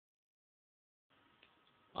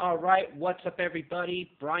All right, what's up, everybody?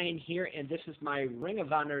 Brian here, and this is my Ring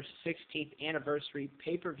of Honor 16th anniversary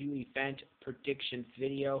pay-per-view event prediction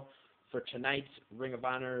video for tonight's Ring of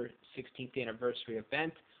Honor 16th anniversary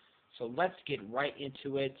event. So let's get right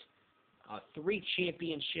into it. Three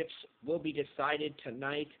championships will be decided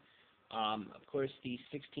tonight. Of course, the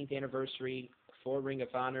 16th anniversary for Ring of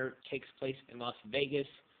Honor takes place in Las Vegas.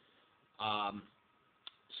 Um,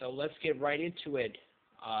 so let's get right into it.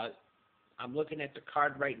 Uh, I'm looking at the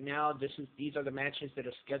card right now. These are the matches that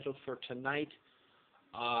are scheduled for tonight.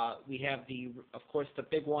 We have of course, the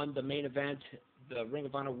big one, the main event, the Ring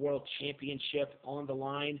of Honor World Championship on the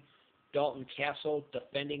line. Dalton Castle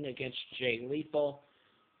defending against Jay Lethal.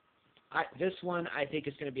 This one I think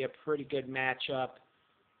is going to be a pretty good matchup.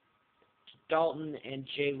 Dalton and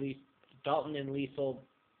Lethal,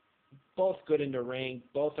 both good in the ring.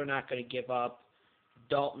 Both are not going to give up.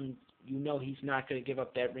 Dalton, you know he's not going to give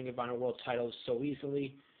up that Ring of Honor World title so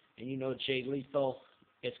easily. And you know Jay Lethal,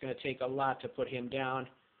 it's going to take a lot to put him down.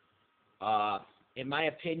 In my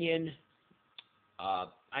opinion, I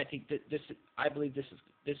believe this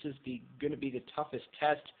is going to be the toughest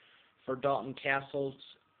test for Dalton Castles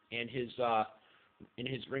in his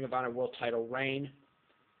Ring of Honor World title reign.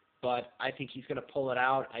 But I think he's going to pull it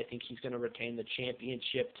out. I think he's going to retain the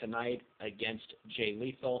championship tonight against Jay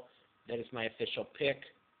Lethal. That is my official pick.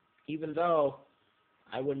 Even though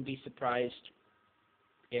I wouldn't be surprised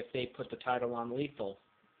if they put the title on Lethal.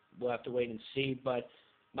 We'll have to wait and see. But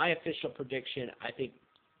my official prediction, I think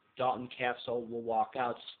Dalton Castle will walk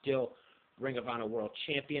out still Ring of Honor World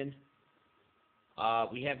Champion.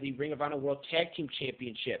 We have the Ring of Honor World Tag Team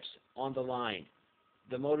Championships on the line.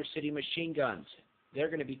 The Motor City Machine Guns. They're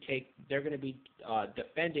going to be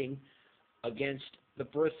defending against the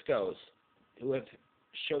Briscoes, who have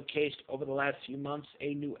showcased over the last few months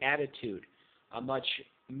a new attitude, a much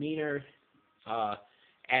meaner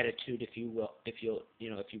attitude, if you will.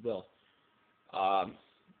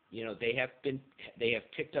 They have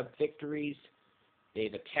picked up victories.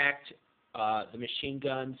 They've attacked the Machine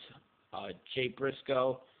Guns, Jay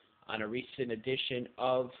Briscoe, on a recent edition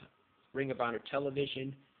of Ring of Honor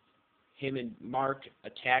Television. Him and Mark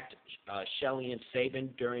attacked Shelley and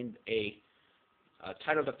Sabin during a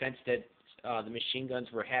title defense that the Machine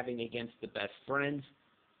Guns were having against the Best Friends.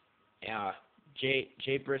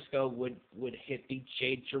 Jay Briscoe would hit the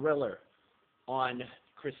Jade Driller on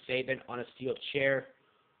Chris Sabin on a steel chair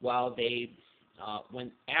while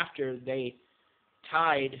after they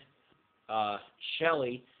tied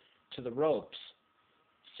Shelley to the ropes.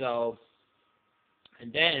 So,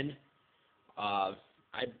 and then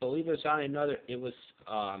I believe it was on another. It was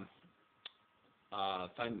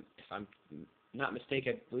if I'm not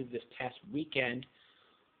mistaken, I believe this past weekend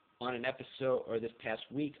on an episode, or this past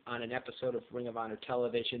week on an episode of Ring of Honor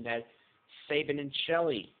Television, that Sabin and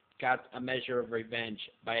Shelley got a measure of revenge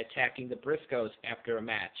by attacking the Briscoes after a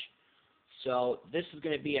match. So this is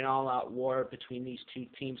going to be an all-out war between these two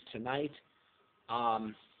teams tonight.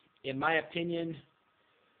 In my opinion,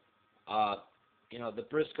 the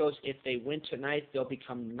Briscoes, if they win tonight, they'll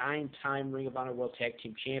become 9-time Ring of Honor World Tag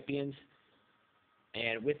Team Champions.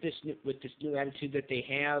 And with this new attitude that they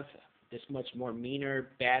have, this much more meaner,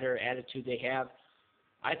 badder attitude they have,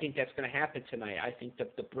 I think that's going to happen tonight. I think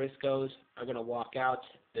that the Briscoes are going to walk out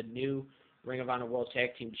the new Ring of Honor World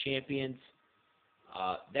Tag Team Champions.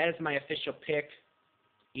 That is my official pick,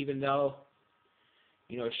 even though,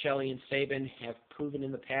 Shelley and Sabin have proven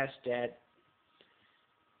in the past that,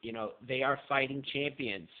 they are fighting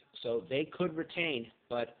champions. So they could retain,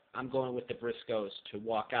 but I'm going with the Briscoes to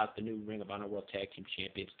walk out the new Ring of Honor World Tag Team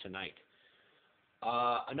Champions tonight.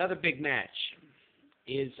 Another big match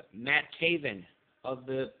is Matt Taven of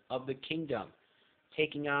the Kingdom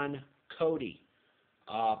taking on Cody,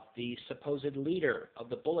 the supposed leader of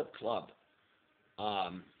the Bullet Club.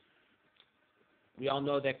 We all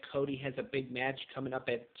know that Cody has a big match coming up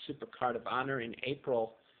at Supercard of Honor in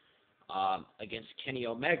April against Kenny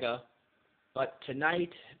Omega. But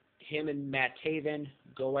tonight, him and Matt Taven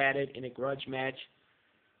go at it in a grudge match.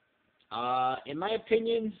 In my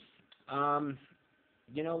opinion,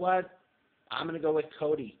 you know what? I'm going to go with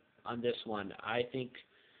Cody on this one. I think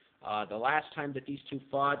the last time that these two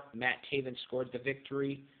fought, Matt Taven scored the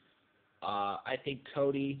victory. I think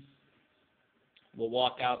Cody will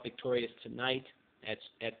walk out victorious tonight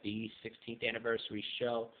at the 16th anniversary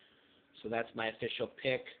show. So that's my official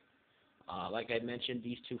pick. Like I mentioned,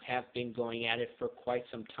 these two have been going at it for quite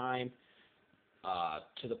some time,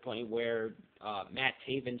 to the point where Matt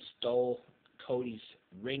Taven stole Cody's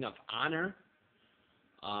Ring of Honor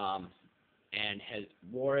and has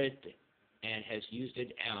wore it and has used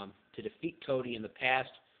it to defeat Cody in the past.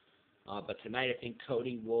 But tonight I think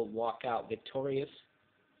Cody will walk out victorious.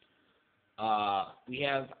 We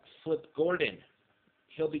have Flip Gordon.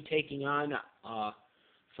 He'll be taking on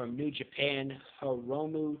from New Japan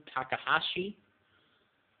Hiromu Takahashi.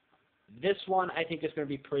 This one I think is going to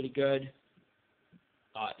be pretty good.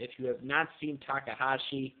 If you have not seen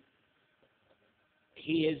Takahashi,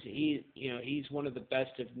 he's one of the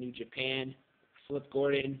best of New Japan. Flip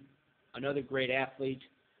Gordon, another great athlete.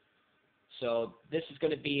 So this is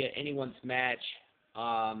going to be anyone's match.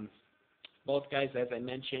 Both guys, as I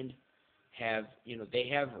mentioned, have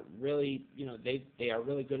they are really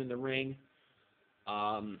good in the ring.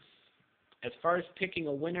 As far as picking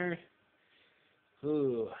a winner,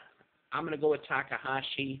 I'm going to go with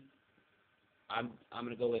Takahashi. I'm going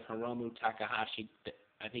to go with Hiromu Takahashi.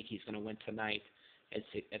 I think he's going to win tonight at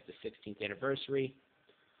the 16th anniversary.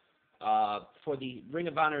 For the Ring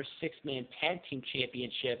of Honor 6-man Tag Team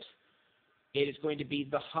Championships, it is going to be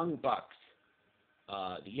the Young Bucks.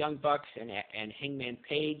 The Young Bucks and Hangman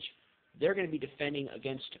Page. They're going to be defending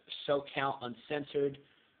against SoCal Uncensored,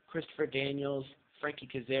 Christopher Daniels, Frankie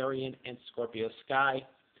Kazarian, and Scorpio Sky.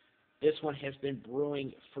 This one has been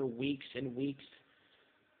brewing for weeks and weeks.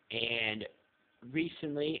 And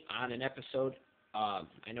recently, on an episode, I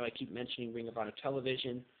know I keep mentioning Ring of Honor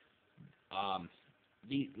Television.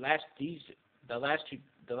 The last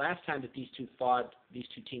time that these two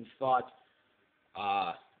teams fought,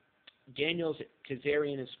 Daniels,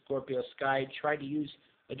 Kazarian, and Scorpio Sky tried to use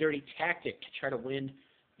a dirty tactic to try to win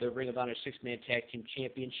the Ring of Honor 6-man Tag Team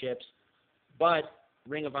Championships, but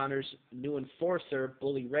Ring of Honor's new enforcer,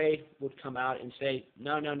 Bully Ray, would come out and say,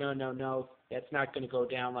 no, that's not going to go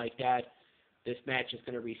down like that. This match is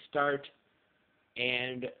going to restart.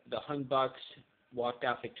 And the Young Bucks walked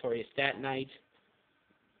out victorious that night.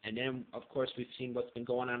 And then, of course, we've seen what's been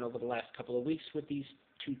going on over the last couple of weeks with these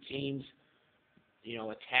two teams,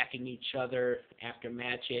 attacking each other after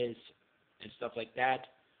matches and stuff like that.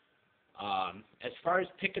 As far as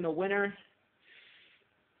picking a winner,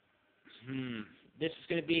 this is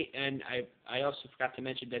going to be, and I also forgot to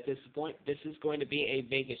mention that this is going to be a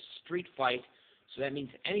Vegas street fight, so that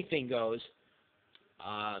means anything goes.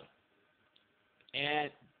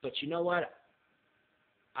 But you know what?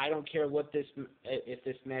 I don't care if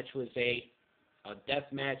this match was a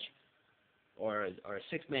death match or a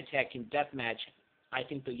 6-man tag team death match. I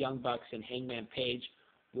think the Young Bucks and Hangman Page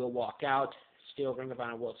will walk out, still Ring of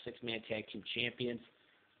Honor World 6-man tag team champions,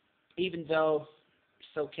 even though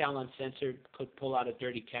SoCal Uncensored could pull out a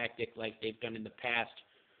dirty tactic like they've done in the past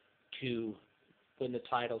to win the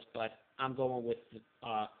titles. But I'm going with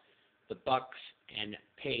the Bucks and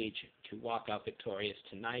Page to walk out victorious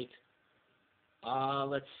tonight.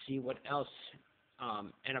 Let's see what else.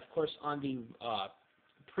 And of course, on the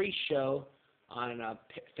pre-show on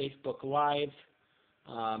Facebook Live,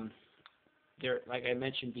 like I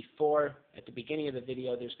mentioned before, at the beginning of the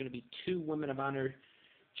video, there's going to be 2 Women of Honor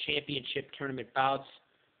Championship tournament bouts.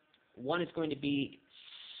 One is going to be,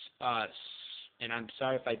 and I'm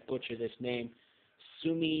sorry if I butcher this name,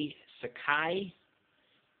 Sumi Sakai.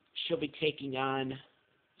 She'll be taking on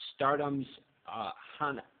Stardom's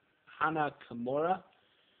Hana Kimura.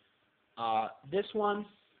 This one,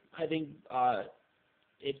 I think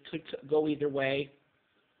it could go either way.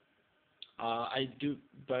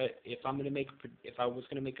 But if I was going to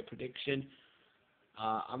make a prediction,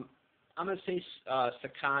 I'm going to say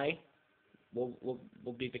Sakai will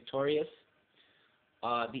be victorious.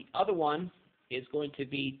 The other one is going to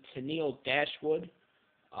be Tenille Dashwood,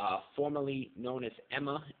 formerly known as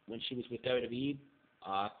Emma when she was with WWE.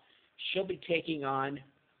 She'll be taking on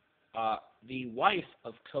the wife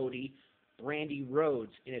of Cody, Brandy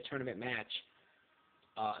Rhodes, in a tournament match.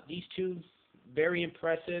 These two, very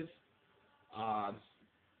impressive.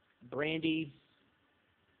 Brandy,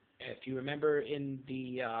 if you remember in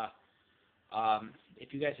the,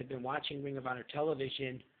 if you guys have been watching Ring of Honor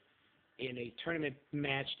Television, in a tournament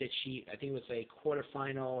match that I think it was a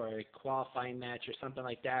quarterfinal or a qualifying match or something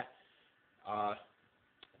like that,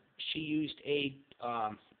 she used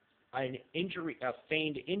an injury, a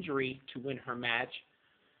feigned injury to win her match.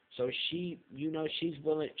 So she's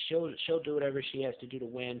willing. She'll do whatever she has to do to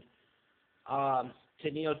win.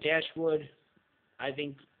 Tenille Dashwood, I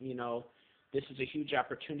think this is a huge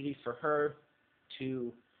opportunity for her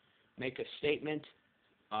to make a statement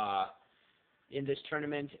in this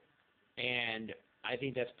tournament, and I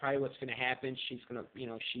think that's probably what's going to happen. She's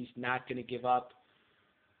not going to give up.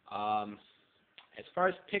 As far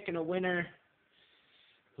as picking a winner,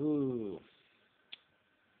 I'm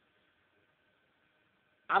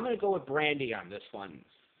going to go with Brandy on this one.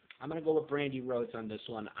 I'm going to go with Brandy Rhodes on this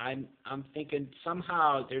one. I'm thinking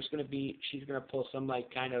somehow she's going to pull some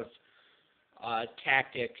kind of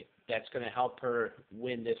tactic that's going to help her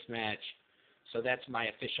win this match. So that's my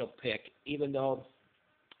official pick. Even though,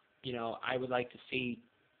 I would like to see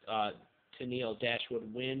Tennille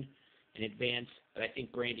Dashwood win and advance, but I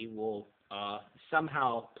think Brandy will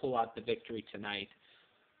somehow pull out the victory tonight.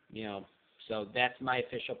 So that's my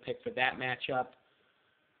official pick for that matchup.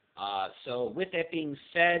 So with that being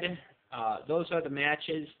said, those are the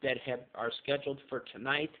matches that are scheduled for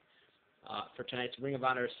tonight, for tonight's Ring of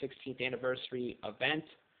Honor 16th anniversary event.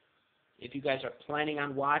 If you guys are planning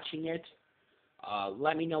on watching it,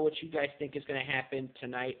 let me know what you guys think is going to happen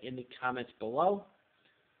tonight in the comments below.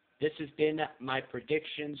 This has been my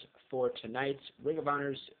predictions for tonight's Ring of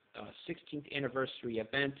Honor's 16th anniversary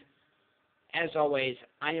event. As always,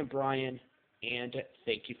 I am Brian, and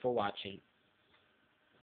thank you for watching.